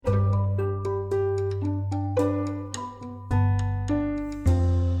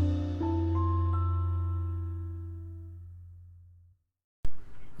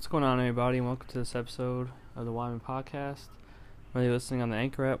going on, everybody, and welcome to this episode of the Wyman Podcast. Whether you're listening on the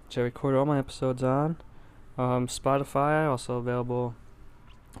Anchor app, which I record all my episodes on, Spotify, also available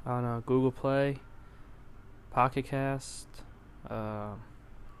on Google Play, Pocket Cast,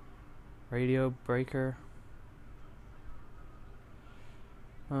 Radio Breaker,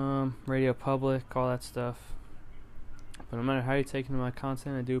 Radio Public, all that stuff. But no matter how you're taking my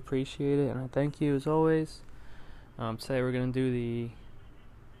content, I do appreciate it, and I thank you as always. Today we're going to do the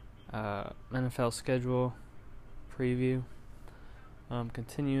NFL schedule preview.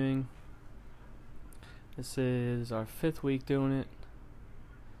 Continuing. This is our 5th week doing it.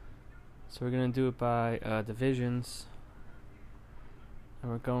 So we're going to do it by divisions.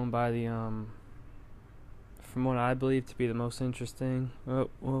 And we're going by the, from what I believe to be the most interesting,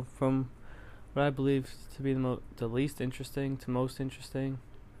 from what I believe to be the least interesting to most interesting.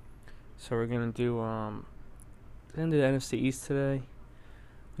 So we're going to do, the NFC East today.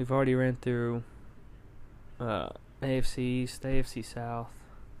 We've already ran through AFC East, AFC South,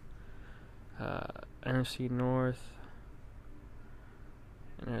 NFC North,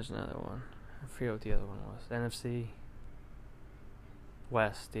 and there's another one. I forget what the other one was. NFC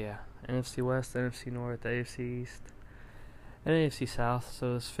West, yeah. NFC West, NFC North, AFC East, and AFC South.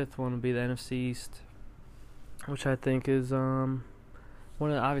 So this 5th one will be the NFC East, which I think is obviously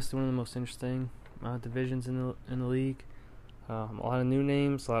one of the most interesting divisions in the league. A lot of new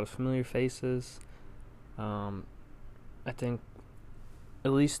names, a lot of familiar faces. I think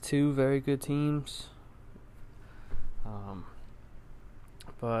at least 2 very good teams.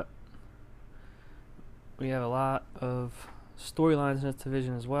 But we have a lot of storylines in this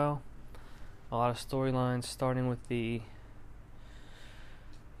division as well. A lot of storylines starting with the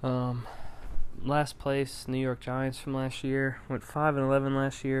last place New York Giants from last year. Went 5-11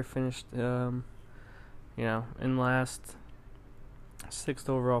 last year. Finished, in last. 6th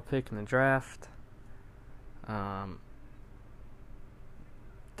overall pick in the draft.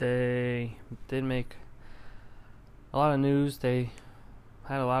 They did make a lot of news. They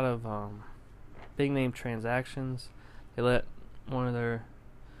had a lot of big name transactions. They let one of their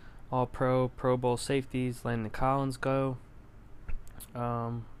all-pro, Pro Bowl safeties, Landon Collins, go.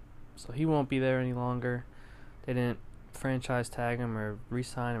 So he won't be there any longer. They didn't franchise tag him or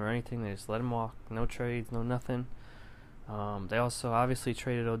re-sign him or anything. They just let him walk. No trades, no nothing. They also obviously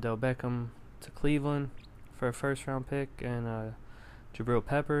traded Odell Beckham to Cleveland for a 1st-round pick and Jabril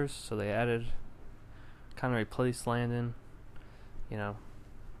Peppers, so they kind of replaced Landon,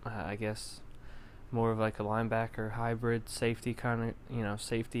 I guess more of like a linebacker hybrid safety kind of,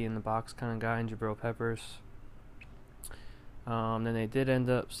 safety in the box kind of guy in Jabril Peppers. Then they did end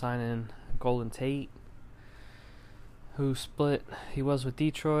up signing Golden Tate, who split. He was with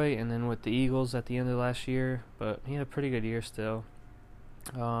Detroit and then with the Eagles at the end of last year, but he had a pretty good year still.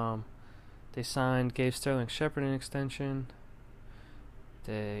 They gave Sterling Shepard an extension.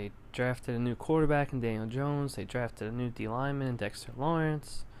 They drafted a new quarterback in Daniel Jones. They drafted a new D lineman in Dexter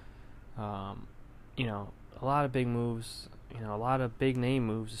Lawrence. A lot of big moves. A lot of big name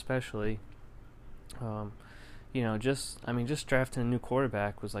moves, especially. Just drafting a new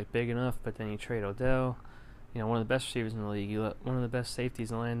quarterback was like big enough, but then you trade Odell. One of the best receivers in the league. You let one of the best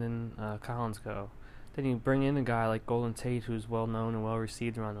safeties in Landon Collins go. Then you bring in a guy like Golden Tate, who's well known and well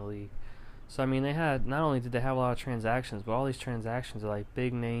received around the league. So they had, not only did they have a lot of transactions, but all these transactions are like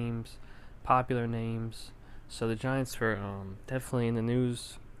big names, popular names. So the Giants were definitely in the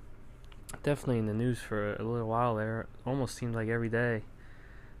news for a little while there. It almost seemed like every day,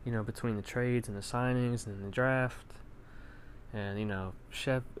 between the trades and the signings and the draft. And,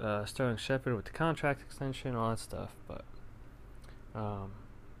 Sterling Shepard with the contract extension, all that stuff. But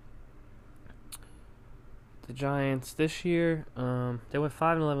the Giants this year, they went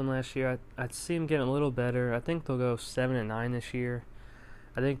 5-11 last year. I'd see them getting a little better. I think they'll go 7-9 this year.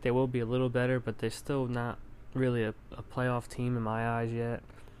 I think they will be a little better, but they're still not really a playoff team in my eyes yet.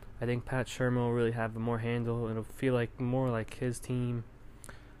 I think Pat Shermer will really have more handle. It'll feel like more like his team.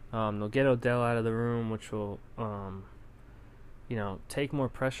 They'll get Odell out of the room, which will take more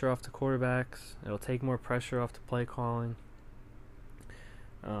pressure off the quarterbacks. It'll take more pressure off the play calling.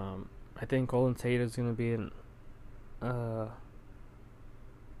 I think Golden Tate is going to be an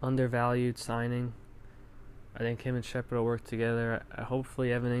undervalued signing. I think him and Shepard will work together.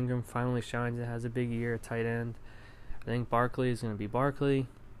 Hopefully Evan Ingram finally shines and has a big year at tight end. I think Barkley is going to be Barkley.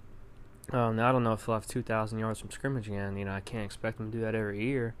 Now, I don't know if he'll have 2,000 yards from scrimmage again. I can't expect him to do that every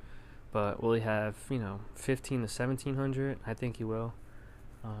year. But will he have, 15 to 1,700? I think he will.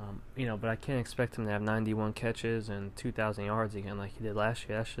 But I can't expect him to have 91 catches and 2,000 yards again like he did last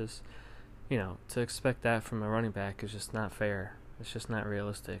year. That's just, to expect that from a running back is just not fair. It's just not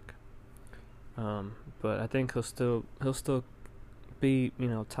realistic. But I think he'll still be,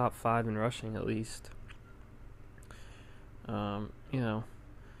 top 5 in rushing at least. Like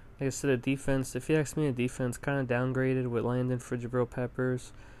I said, the defense, if you ask me, the defense kind of downgraded with Landon for Jabril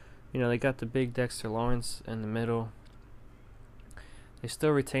Peppers. They got the big Dexter Lawrence in the middle. They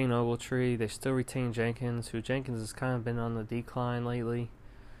still retain Ogletree. They still retain Jenkins, who Jenkins has kind of been on the decline lately,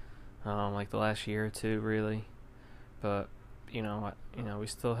 like the last year or two, really. But we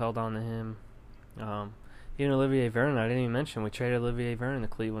still held on to him. Even Olivier Vernon, I didn't even mention. We traded Olivier Vernon to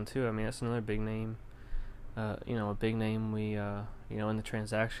Cleveland too. I mean, that's another big name. A big name we in the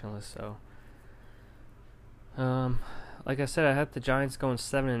transaction list. So, like I said, I had the Giants going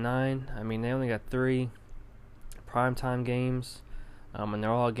 7-9. I mean, they only got 3 primetime games, and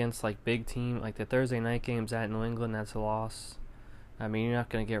they're all against like big team. Like the Thursday night games at New England, that's a loss. I mean, you're not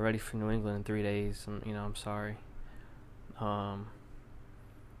gonna get ready for New England in 3 days. I'm sorry.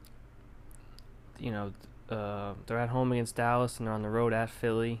 They're at home against Dallas and they're on the road at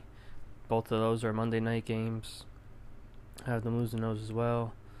Philly. Both of those are Monday night games. I have them losing those as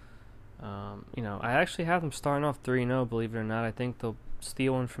well. I actually have them starting off 3-0, believe it or not. I think they'll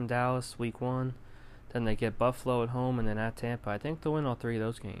steal one from Dallas week 1. Then they get Buffalo at home and then at Tampa. I think they'll win all 3 of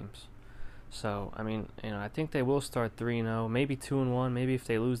those games. So, I think they will start 3-0, maybe 2-1. Maybe if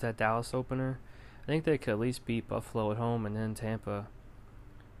they lose that Dallas opener, I think they could at least beat Buffalo at home and then Tampa.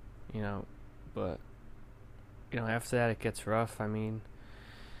 But after that it gets rough. I mean,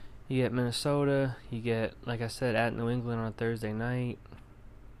 you get Minnesota, you get, like I said, at New England on Thursday night.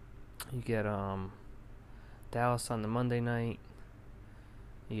 You get Dallas on the Monday night.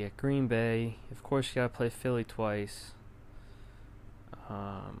 You get Green Bay. Of course, you got to play Philly twice.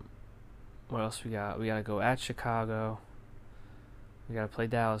 What else we got? We got to go at Chicago. We got to play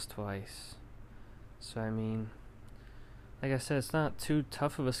Dallas twice. So, I mean, like I said, it's not too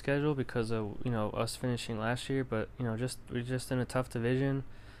tough of a schedule because of, us finishing last year. But, we're just in a tough division.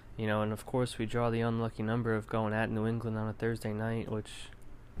 And of course we draw the unlucky number of going at New England on a Thursday night, which,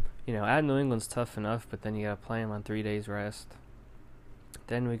 at New England's tough enough, but then you got to play them on 3 days rest.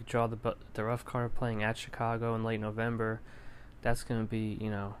 Then we draw the rough card of playing at Chicago in late November. That's going to be,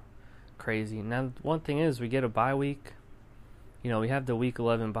 crazy. Now, one thing is we get a bye week. We have the week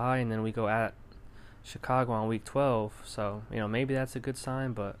 11 bye, and then we go at Chicago on week 12. So, maybe that's a good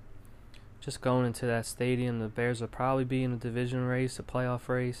sign, but just going into that stadium, the Bears will probably be in a division race, a playoff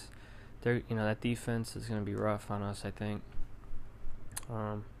race. That defense is going to be rough on us, I think.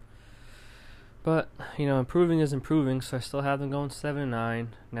 But, improving is improving, so I still have them going 7-9.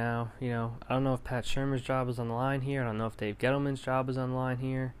 Now, I don't know if Pat Shurmur's job is on the line here. I don't know if Dave Gettleman's job is on the line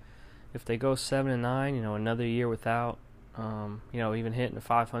here. If they go 7-9, another year without, even hitting the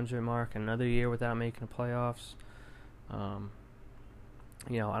 500 mark, another year without making the playoffs. I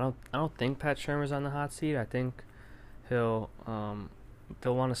don't think Pat Shurmur's on the hot seat. I think they'll want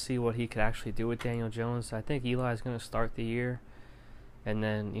to see what he could actually do with Daniel Jones. I think Eli's going to start the year, and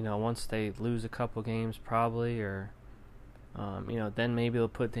then once they lose a couple games, probably, or then maybe they'll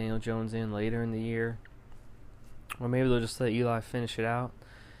put Daniel Jones in later in the year, or maybe they'll just let Eli finish it out,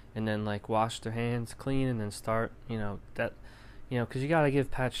 and then wash their hands clean and then start. Because you got to give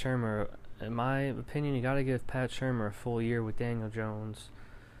Pat Shurmur. In my opinion, you got to give Pat Shurmur a full year with Daniel Jones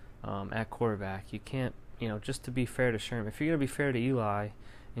at quarterback. You can't, just to be fair to Shurmur, if you're going to be fair to Eli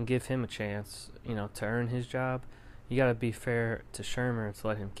and give him a chance, to earn his job, you got to be fair to Shurmur to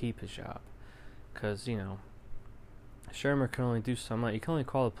let him keep his job. Because, Shurmur can only do so much. You can only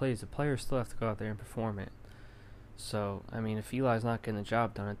call the plays. The players still have to go out there and perform it. So, if Eli's not getting the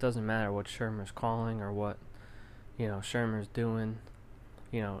job done, it doesn't matter what Shurmur's calling or what, Shurmur's doing.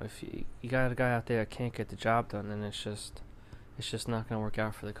 If you got a guy out there that can't get the job done, then it's just not going to work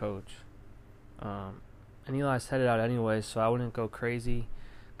out for the coach. And Eli's headed out anyway, so I wouldn't go crazy.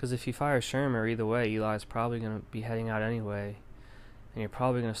 Because if you fire Shurmur, either way, Eli's probably going to be heading out anyway. And you're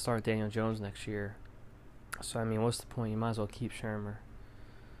probably going to start Daniel Jones next year. So, what's the point? You might as well keep Shurmur.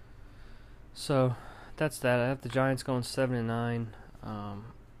 So, that's that. I have the Giants going 7-9.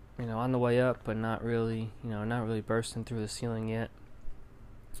 On the way up, but not really bursting through the ceiling yet.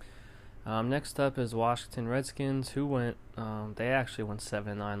 Next up is Washington Redskins, who they actually went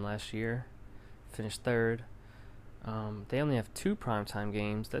 7-9 last year, finished third. They only have 2 primetime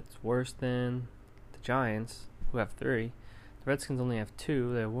games. That's worse than the Giants, who have 3. The Redskins only have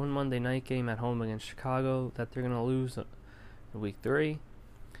 2. They have 1 Monday night game at home against Chicago that they're going to lose in week 3.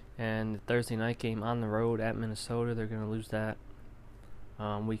 And the Thursday night game on the road at Minnesota, they're going to lose that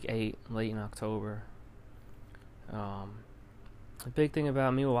week 8, late in October. The big thing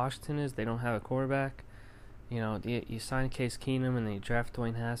about me with Washington is they don't have a quarterback. You sign Case Keenum and then you draft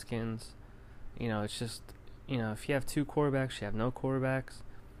Dwayne Haskins. It's just, if you have two quarterbacks, you have no quarterbacks.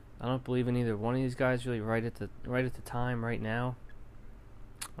 I don't believe in either one of these guys really right at the time right now.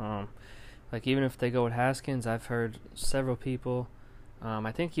 Like even if they go with Haskins, I've heard several people.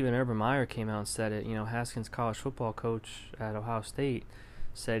 I think even Urban Meyer came out and said it. Haskins, college football coach at Ohio State,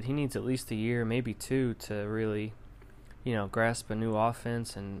 said he needs at least a year, maybe two, to really, grasp a new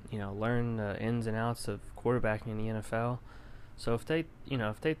offense and learn the ins and outs of quarterbacking in the NFL. So if they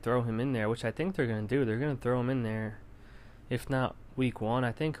throw him in there, which I think they're going to do, they're going to throw him in there. If not week 1,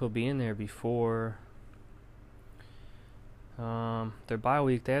 I think he'll be in there before their bye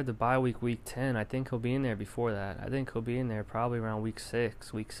week. They have the bye week, week 10. I think he'll be in there before that. I think he'll be in there probably around week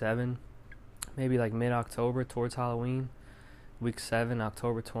 6, week 7, maybe like mid-October towards Halloween. Week 7,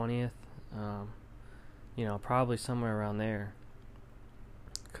 October 20th. Probably somewhere around there.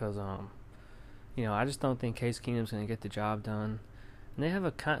 Because I just don't think Case Keenum's going to get the job done. And they have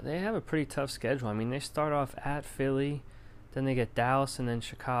a pretty tough schedule. I mean, they start off at Philly, then they get Dallas and then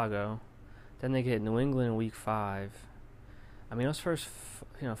Chicago, then they get New England in week 5. I mean, those first,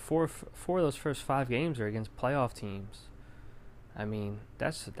 four of those first 5 games are against playoff teams. I mean,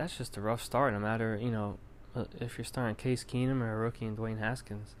 that's just a rough start. No matter if you're starting Case Keenum or a rookie in Dwayne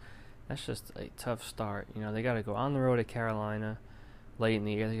Haskins, that's just a tough start. They got to go on the road at Carolina late in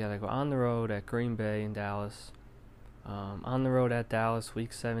the year. They got to go on the road at Green Bay and Dallas. On the road at Dallas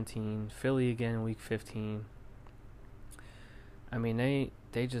week 17, Philly again in week 15. I mean,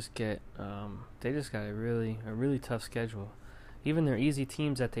 they just got a really tough schedule. Even their easy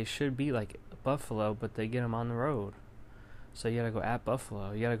teams that they should beat, like Buffalo, but they get them on the road. So you gotta go at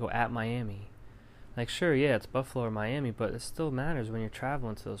Buffalo. You gotta go at Miami. Like, sure, yeah, it's Buffalo or Miami, but it still matters when you're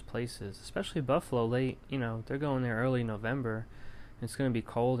traveling to those places. Especially Buffalo late. They're going there early November. And it's gonna be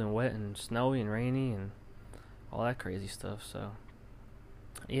cold and wet and snowy and rainy and all that crazy stuff. So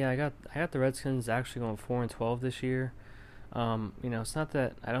yeah, I got the Redskins actually going 4-12 this year. It's not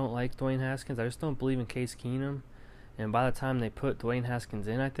that I don't like Dwayne Haskins. I just don't believe in Case Keenum. And by the time they put Dwayne Haskins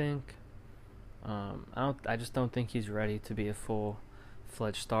in, I think, I just don't think he's ready to be a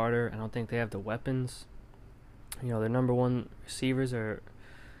full-fledged starter. I don't think they have the weapons. Their number 1 receivers are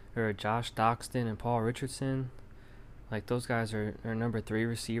Josh Doxson and Paul Richardson. Like, those guys are number 3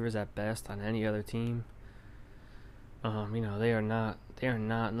 receivers at best on any other team. They are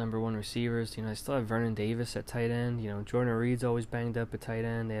not number 1 receivers. They still have Vernon Davis at tight end. Jordan Reed's always banged up at tight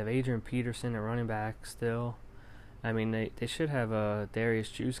end. They have Adrian Peterson at running back still. I mean, they should have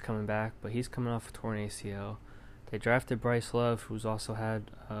Darius Juice coming back, but he's coming off a torn ACL. They drafted Bryce Love, who's also had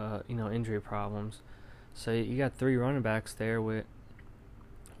injury problems. So you got 3 running backs there with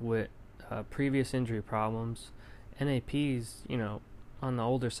previous injury problems. NAP's on the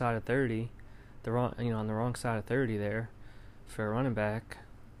older side of 30, on the wrong side of 30 there for a running back.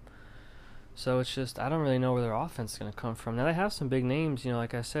 So it's just, I don't really know where their offense is going to come from. Now they have some big names,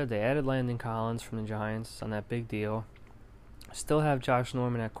 like I said, they added Landon Collins from the Giants on that big deal. Still have Josh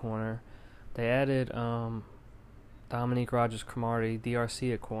Norman at corner. They added Dominique Rodgers-Cromartie,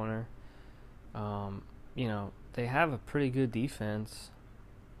 DRC at corner. They have a pretty good defense.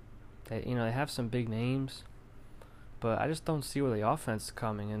 They have some big names, but I just don't see where the offense is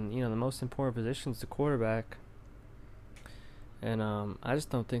coming. And the most important position is the quarterback. And I just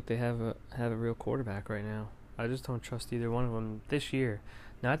don't think they have a real quarterback right now. I just don't trust either one of them this year.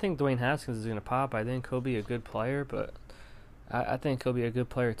 Now I think Dwayne Haskins is going to pop. I think he'll be a good player, but I think he'll be a good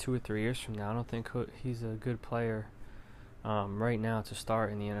player 2 or 3 years from now. I don't think he's a good player right now to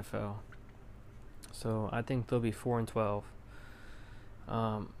start in the NFL. So I think they'll be 4-12.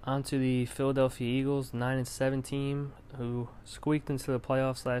 On to the Philadelphia Eagles, 9-7 team who squeaked into the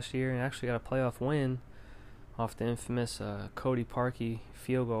playoffs last year and actually got a playoff win off the infamous Cody Parkey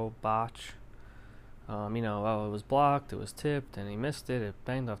field goal botch. It was blocked, it was tipped, and he missed it. It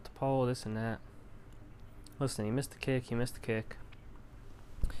banged off the pole, this and that. Listen, he missed the kick.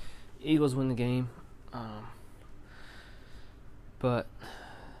 Eagles win the game. But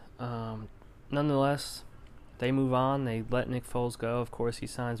nonetheless, they move on. They let Nick Foles go. Of course, he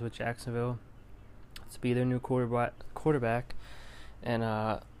signs with Jacksonville to be their new quarterback. And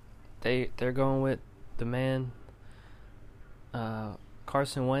they're going with the man,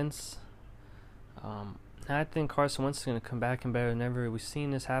 Carson Wentz. I think Carson Wentz is going to come back and better than ever. We've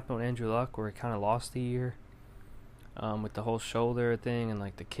seen this happen with Andrew Luck, where he kind of lost a year with the whole shoulder thing and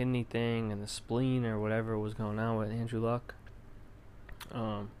like the kidney thing and the spleen or whatever was going on with Andrew Luck.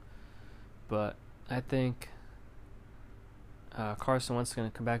 But I think Carson Wentz is going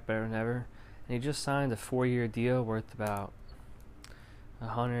to come back better than ever. And he just signed a 4-year deal worth about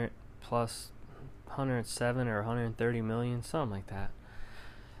 $100 107 or 130 million, something like that.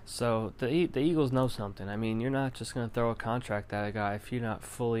 So the Eagles know something. I mean, you're not just going to throw a contract at a guy if you're not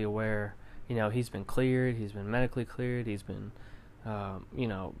fully aware. He's been cleared. He's been medically cleared. He's been,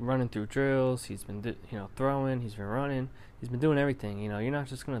 running through drills. He's been, throwing. He's been running. He's been doing everything. You're not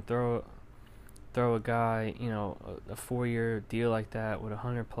just going to throw a guy, a 4-year deal like that with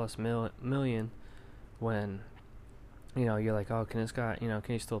 100+ million when, you're like, oh, can this guy, can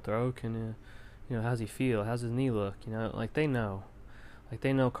he still throw? How's he feel? How's his knee look? Like they know. Like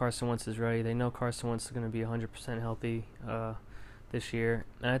they know Carson Wentz is ready. They know Carson Wentz is going to be 100% healthy this year.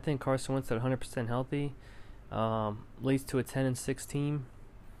 And I think Carson Wentz at 100% healthy leads to a 10-6 team.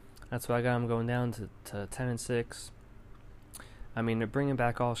 That's why I got him going down to 10-6. I mean, they're bringing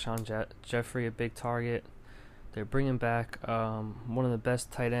back Alshon Jeffrey, a big target. They're bringing back one of the best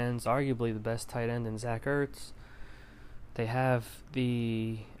tight ends, arguably the best tight end in Zach Ertz. They have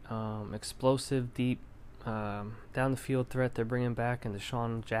the explosive, deep, down the field threat they're bringing back, and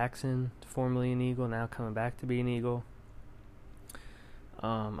Deshaun Jackson, formerly an Eagle, now coming back to be an Eagle.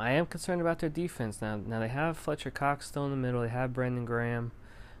 I am concerned about their defense now. Now they have Fletcher Cox still in the middle. They have Brandon Graham,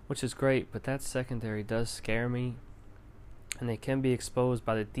 which is great, but that secondary does scare me, and they can be exposed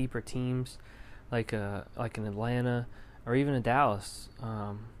by the deeper teams, like an Atlanta or even a Dallas.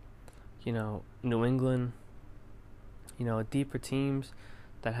 New England. Deeper teams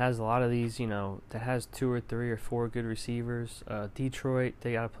that has a lot of these, that has 2 or 3 or 4 good receivers. Detroit,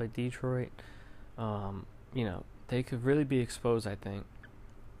 they got to play Detroit. They could really be exposed, I think.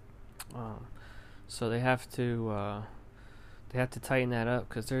 So they have to tighten that up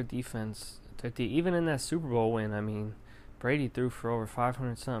because their defense, even in that Super Bowl win, I mean, Brady threw for over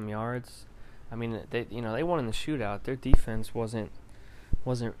 500 something yards. I mean, they won in the shootout. Their defense wasn't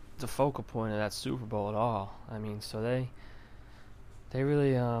the focal point of that Super Bowl at all. I mean, so they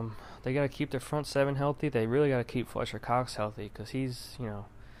really they got to keep their front 7 healthy. They really got to keep Fletcher Cox healthy because he's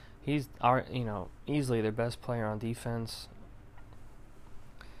easily their best player on defense.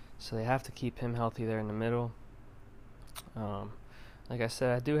 So they have to keep him healthy there in the middle. Like I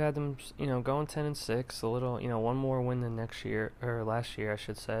said, I do have them, going 10-6, a little, one more win than last year, I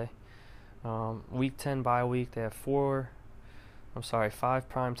should say. Week 10 bye week, they have 5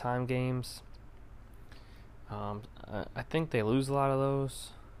 prime time games. I think they lose a lot of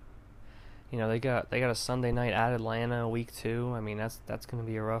those. They got a Sunday night at Atlanta week 2. I mean, that's going to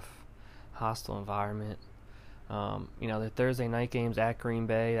be a rough, hostile environment. The Thursday night games at Green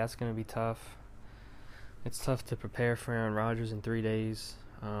Bay, that's going to be tough. It's tough to prepare for Aaron Rodgers in 3 days.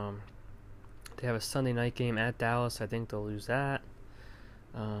 They have a Sunday night game at Dallas. I think they'll lose that.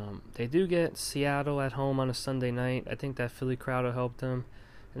 They do get Seattle at home on a Sunday night. I think that Philly crowd will help them.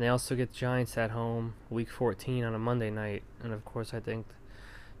 And they also get Giants at home week 14 on a Monday night. And, of course, I think,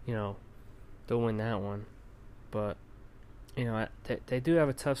 they'll win that one. But, they do have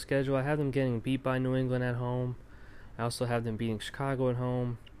a tough schedule. I have them getting beat by New England at home. I also have them beating Chicago at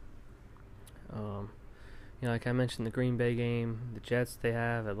home. Like I mentioned, the Green Bay game, the Jets they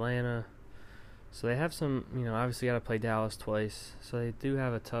have, Atlanta. So they have some, obviously got to play Dallas twice. So they do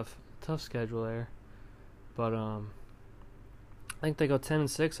have a tough schedule there. But I think they go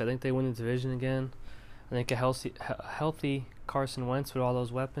 10-6. I think they win the division again. I think a healthy Carson Wentz with all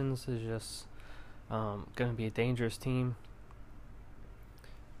those weapons is just going to be a dangerous team.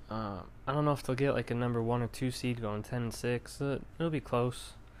 I don't know if they'll get like a number 1 or 2 seed going 10-6. It'll be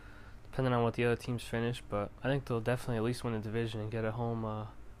close, depending on what the other teams finish. But I think they'll definitely at least win the division and get a home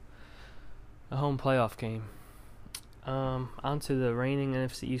playoff game. On to the reigning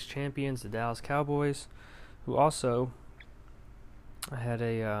NFC East champions, the Dallas Cowboys, who also had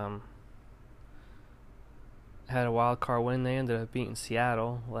a wild card win. They ended up beating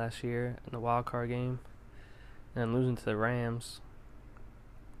Seattle last year in the wild card game and losing to the Rams.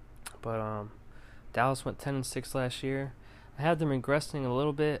 But Dallas went 10-6 last year. I had them regressing a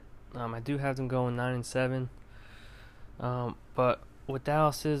little bit. I do have them going 9-7. But what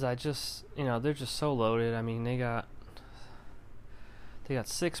Dallas is, they're just so loaded. I mean, they got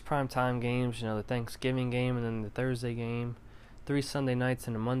 6 primetime games. The Thanksgiving game and then the Thursday game, 3 Sunday nights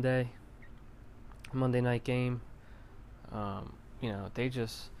and a Monday night game. They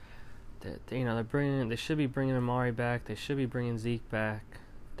should be bringing Amari back. They should be bringing Zeke back.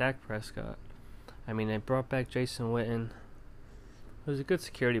 Dak Prescott. I mean, they brought back Jason Witten. It was a good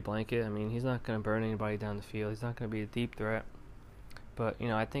security blanket. I mean, he's not going to burn anybody down the field. He's not going to be a deep threat. But,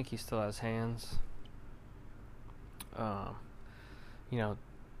 I think he still has hands. DeMarcus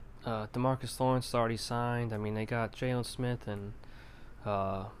Lawrence already signed. I mean, they got Jalen Smith and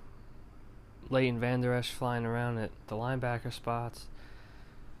Leighton Vander Esch flying around at the linebacker spots.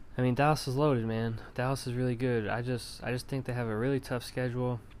 I mean, Dallas is loaded, man. Dallas is really good. I just think they have a really tough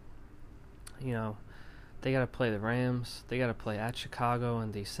schedule. You know, they got to play the Rams. They got to play at Chicago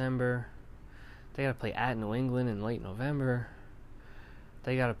in December. They got to play at New England in late November.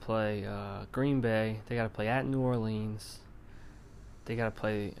 They got to play Green Bay. They got to play at New Orleans. They got to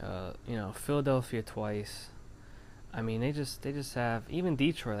play Philadelphia twice. I mean, they just have, even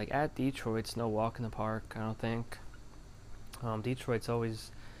Detroit, like at Detroit, it's no walk in the park, I don't think. Detroit's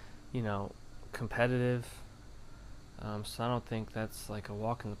always, competitive. So I don't think that's like a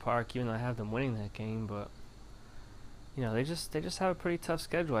walk in the park, even though I have them winning that game. But they just have a pretty tough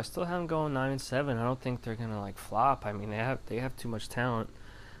schedule. I still have them going 9-7. I don't think they're gonna like flop. I mean, they have too much talent.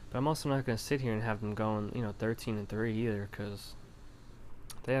 But I'm also not gonna sit here and have them going 13-3 either, because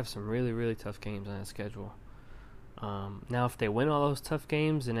they have some really, really tough games on that schedule. Now, if they win all those tough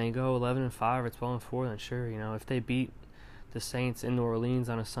games and they go 11-5 or 12-4, then sure. If they beat the Saints in New Orleans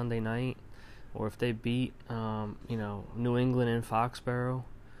on a Sunday night, or if they beat New England in Foxborough,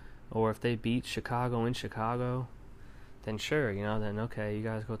 or if they beat Chicago in Chicago, then sure, then okay, you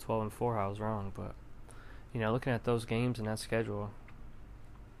guys go 12-4. I was wrong, but looking at those games and that schedule,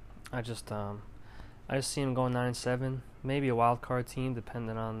 I just see them going 9-7, maybe a wild card team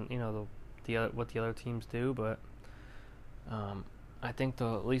depending on what the other teams do, but I think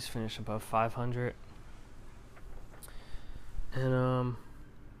they'll at least finish above 500. And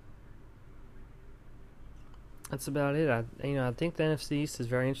that's about it. I think the NFC East is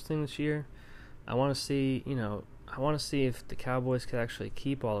very interesting this year. I want to see if the Cowboys could actually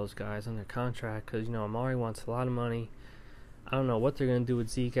keep all those guys under contract, because Amari wants a lot of money. I don't know what they're gonna do with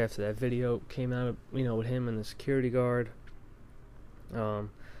Zeke after that video came out, with him and the security guard.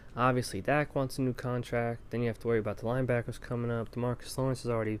 Obviously Dak wants a new contract. Then you have to worry about the linebackers coming up. DeMarcus Lawrence has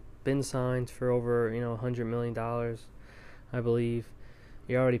already been signed for over $100 million, I believe.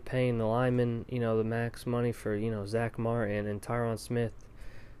 You're already paying the linemen, the max money for Zach Martin and Tyron Smith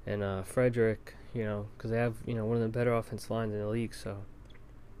and Frederick, because they have one of the better offensive lines in the league. So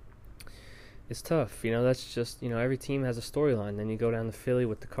it's tough. That's just every team has a storyline. Then you go down to Philly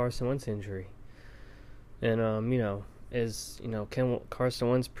with the Carson Wentz injury, and can Carson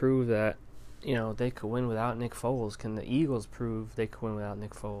Wentz prove that they could win without Nick Foles? Can the Eagles prove they could win without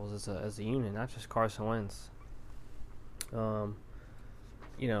Nick Foles as a unit, not just Carson Wentz? And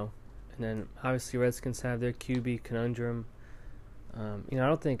then obviously Redskins have their QB conundrum. I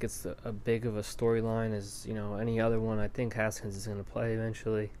don't think it's a big of a storyline as any other one. I think Haskins is going to play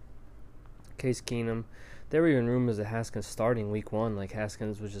eventually. Case Keenum, there were even rumors of Haskins starting week 1, like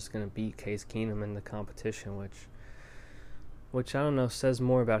Haskins was just going to beat Case Keenum in the competition, which I don't know says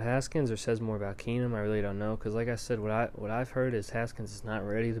more about Haskins or says more about Keenum. I really don't know, because like I said, what I've heard is Haskins is not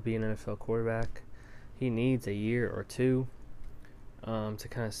ready to be an NFL quarterback. He needs a year or two to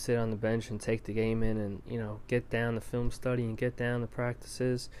kind of sit on the bench and take the game in and get down the film study and get down the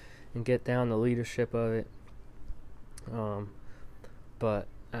practices and get down the leadership of it. But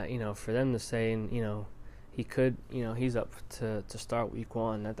for them to say he could he's up to start week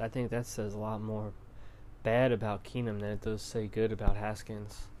 1, I think that says a lot more bad about Keenum than it does say good about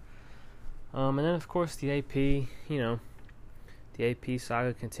Haskins. And then of course the AP, the AP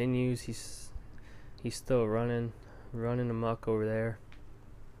saga continues. He's still running amok over there.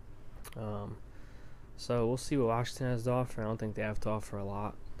 So we'll see what Washington has to offer. I don't think they have to offer a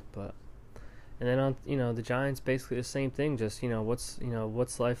lot, but and then on the Giants, basically the same thing. Just what's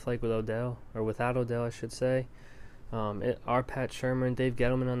life like with Odell, or without Odell, I should say. Our Pat Shurmur and Dave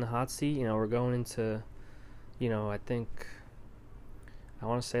Gettleman on the hot seat. We're going into I think I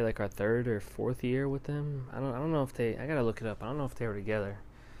want to say like our 3rd or 4th year with them. I don't know if I gotta look it up. I don't know if they were together.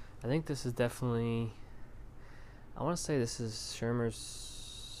 I think this is definitely, I want to say this is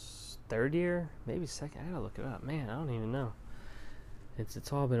Shurmur's 3rd year, maybe 2nd. I gotta look it up. Man, I don't even know.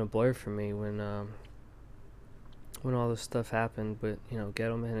 It's all been a blur for me when all this stuff happened. But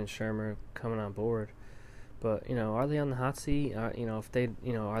Gettleman and Shurmur coming on board. But are they on the hot seat? If they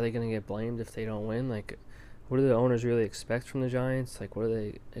are they gonna get blamed if they don't win? Like, what do the owners really expect from the Giants? Like, what do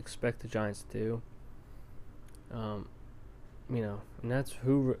they expect the Giants to do? And that's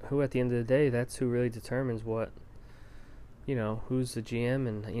who at the end of the day, that's who really determines what, who's the GM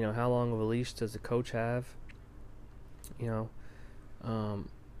and, how long of a leash does the coach have.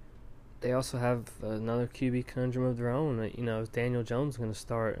 They also have another QB conundrum of their own. Is Daniel Jones going to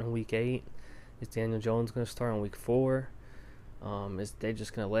start in week 8? Is Daniel Jones going to start in week 4? Is they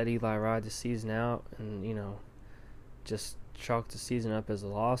just going to let Eli ride the season out and, just chalk the season up as a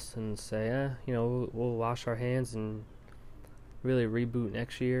loss and say, we'll wash our hands and really reboot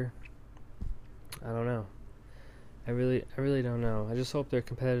next year? I don't know. I really don't know. I just hope they're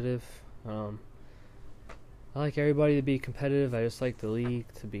competitive. I like everybody to be competitive. I just like the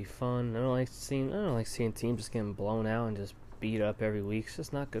league to be fun. I don't like seeing teams just getting blown out and just beat up every week. It's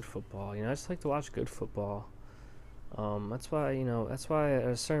just not good football. I just like to watch good football. That's why at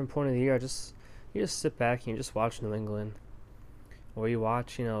a certain point of the year, you just sit back and you just watch New England, or you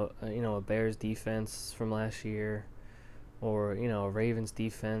watch a Bears defense from last year, or a Ravens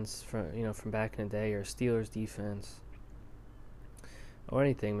defense from back in the day, or a Steelers defense, or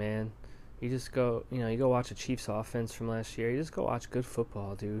anything, man. You just go watch a Chiefs offense from last year. You just go watch good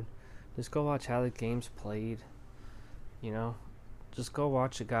football, dude. Just go watch how the game's played. Just go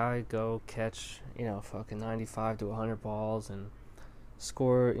watch a guy go catch, fucking 95 to 100 balls and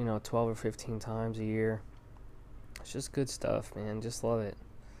score, 12 or 15 times a year. It's just good stuff, man. Just love it.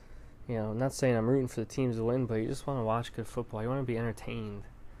 I'm not saying I'm rooting for the teams to win, but you just want to watch good football. You want to be entertained.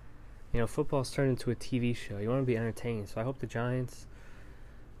 Football's turned into a TV show. You want to be entertained. So I hope the Giants,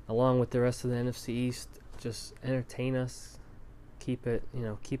 along with the rest of the NFC East, just entertain us, keep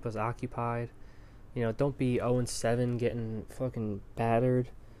us occupied. Don't be 0-7 getting fucking battered.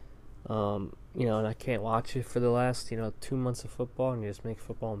 And I can't watch it for the last, 2 months of football and you just make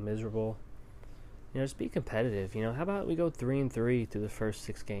football miserable. Just be competitive. How about we go 3-3 through the first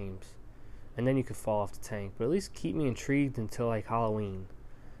 6 games, and then you could fall off the tank. But at least keep me intrigued until like Halloween,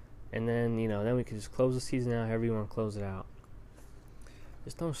 and then then we could just close the season out however you want to close it out.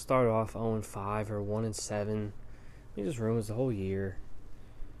 Just don't start off 0-5 or 1-7. It just ruins the whole year.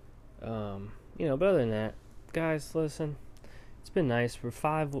 But other than that, guys, listen. It's been nice.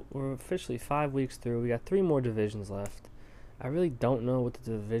 We're officially 5 weeks through. We got 3 more divisions left. I really don't know what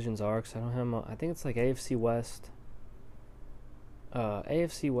the divisions are because I don't have I think it's like AFC West,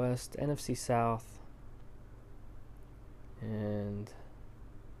 NFC South, and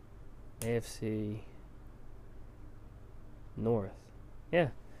AFC North. Yeah,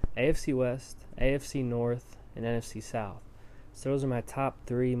 AFC West, AFC North, and NFC South. So those are my top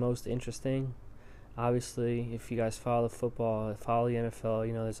 3 most interesting. Obviously, if you guys follow football, follow the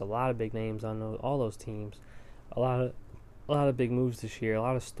NFL, there's a lot of big names on all those teams. A lot of big moves this year. A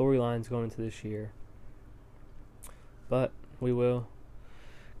lot of storylines going into this year. But we will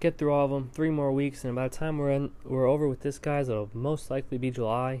get through all of them. 3 more weeks, and by the time we're over with this, guys, it'll most likely be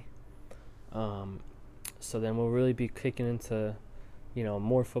July. So then we'll really be kicking into,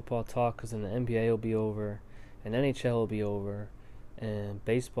 more football talk, because then the NBA will be over, and NHL will be over, and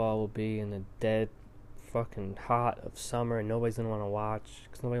baseball will be in the dead fucking hot of summer, and nobody's going to want to watch,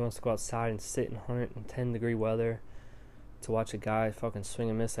 because nobody wants to go outside and sit in 110 degree weather to watch a guy fucking swing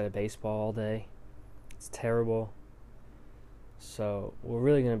and miss at a baseball all day. It's terrible. So we're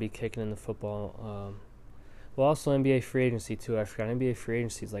really going to be kicking into football. Well, also NBA free agency too. I forgot NBA free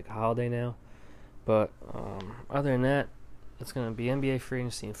agency is like a holiday now. But other than that, it's going to be NBA free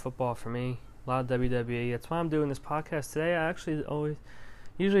agency and football for me. A lot of WWE. That's why I'm doing this podcast today. I actually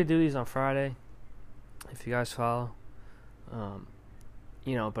usually do these on Friday, if you guys follow.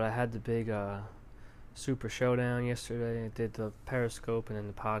 But I had the big Super Showdown yesterday. I did the Periscope and then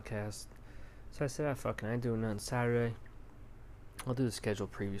the podcast. So I said, I ain't doing nothing Saturday. I'll do the schedule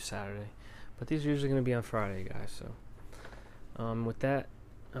preview Saturday. But these are usually going to be on Friday, guys. So with that,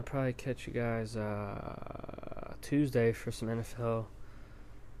 I'll probably catch you guys Tuesday for some NFL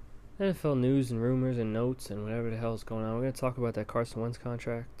news and rumors and notes and whatever the hell is going on. We're going to talk about that Carson Wentz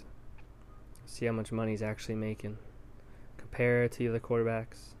contract. See how much money he's actually making. Compare it to the other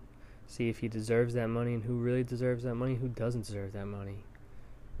quarterbacks. See if he deserves that money and who really deserves that money, who doesn't deserve that money.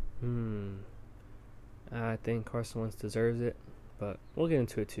 I think Carson Wentz deserves it, but we'll get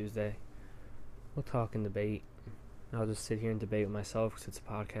into it Tuesday. We'll talk and debate. I'll just sit here and debate with myself because it's a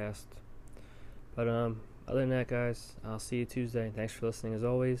podcast. But other than that, guys, I'll see you Tuesday. Thanks for listening as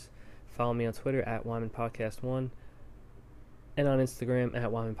always. Follow me on Twitter at WymanPodcast1 and on Instagram at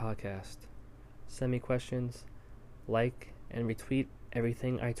WymanPodcast. Send me questions, like and retweet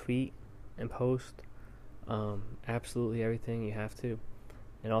everything I tweet and post. Absolutely everything, you have to.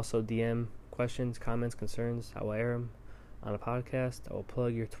 And also DM questions, comments, concerns. I will air them on a podcast. I will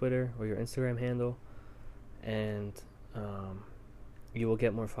plug your Twitter or your Instagram handle, and you will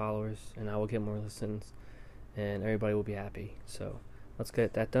get more followers, and I will get more listens, and everybody will be happy. So let's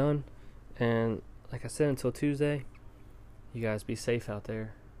get that done. And like I said, until Tuesday, you guys be safe out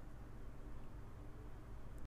there.